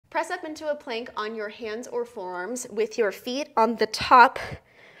Press up into a plank on your hands or forearms with your feet on the top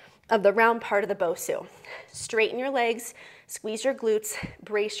of the round part of the Bosu. Straighten your legs, squeeze your glutes,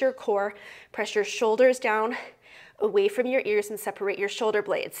 brace your core, press your shoulders down away from your ears and separate your shoulder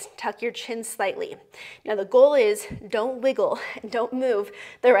blades. Tuck your chin slightly. Now the goal is don't wiggle and don't move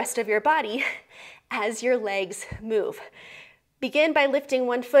the rest of your body as your legs move. Begin by lifting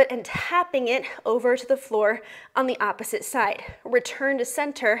one foot and tapping it over to the floor on the opposite side. Return to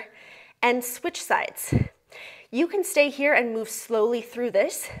center and switch sides. You can stay here and move slowly through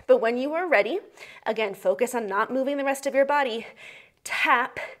this, but when you are ready, again, focus on not moving the rest of your body,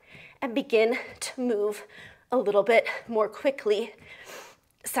 tap and begin to move a little bit more quickly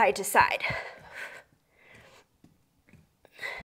side to side.